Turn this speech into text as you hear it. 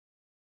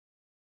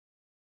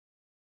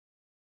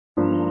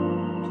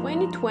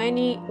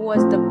2020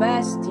 was the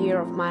best year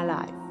of my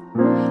life.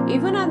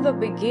 Even at the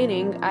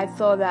beginning, I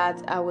thought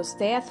that I would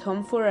stay at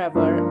home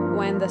forever.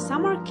 When the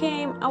summer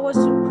came, I was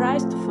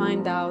surprised to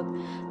find out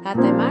that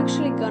I'm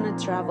actually gonna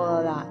travel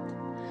a lot.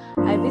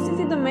 I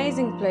visited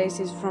amazing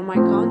places from my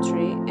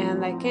country,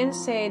 and I can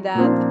say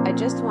that I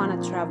just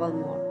wanna travel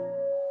more.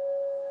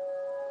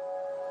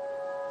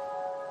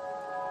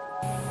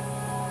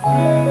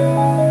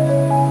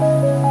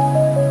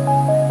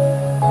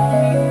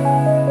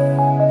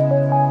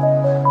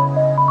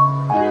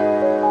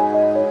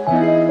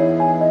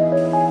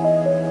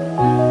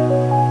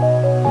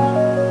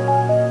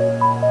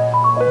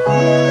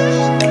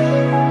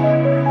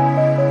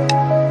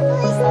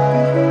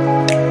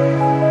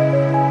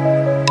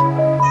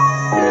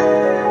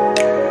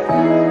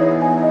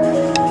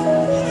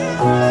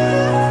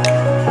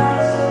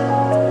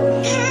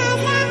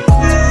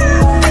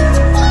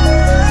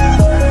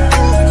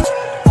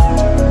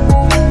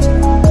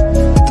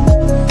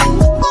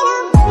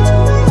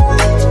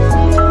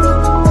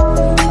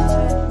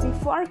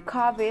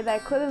 COVID, I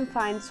couldn't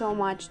find so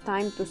much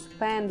time to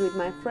spend with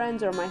my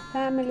friends or my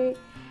family.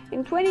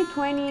 In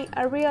 2020,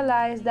 I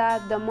realized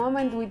that the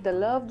moment with the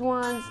loved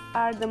ones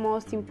are the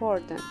most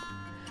important.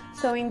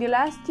 So in the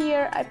last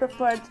year, I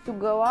preferred to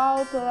go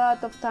out a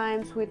lot of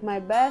times with my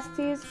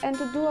besties and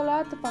to do a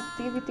lot of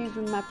activities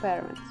with my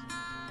parents.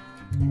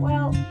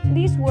 Well,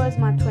 this was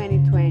my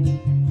 2020.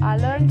 I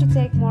learned to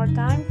take more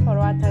time for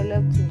what I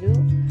love to do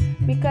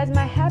because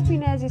my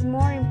happiness is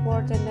more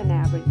important than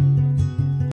everything.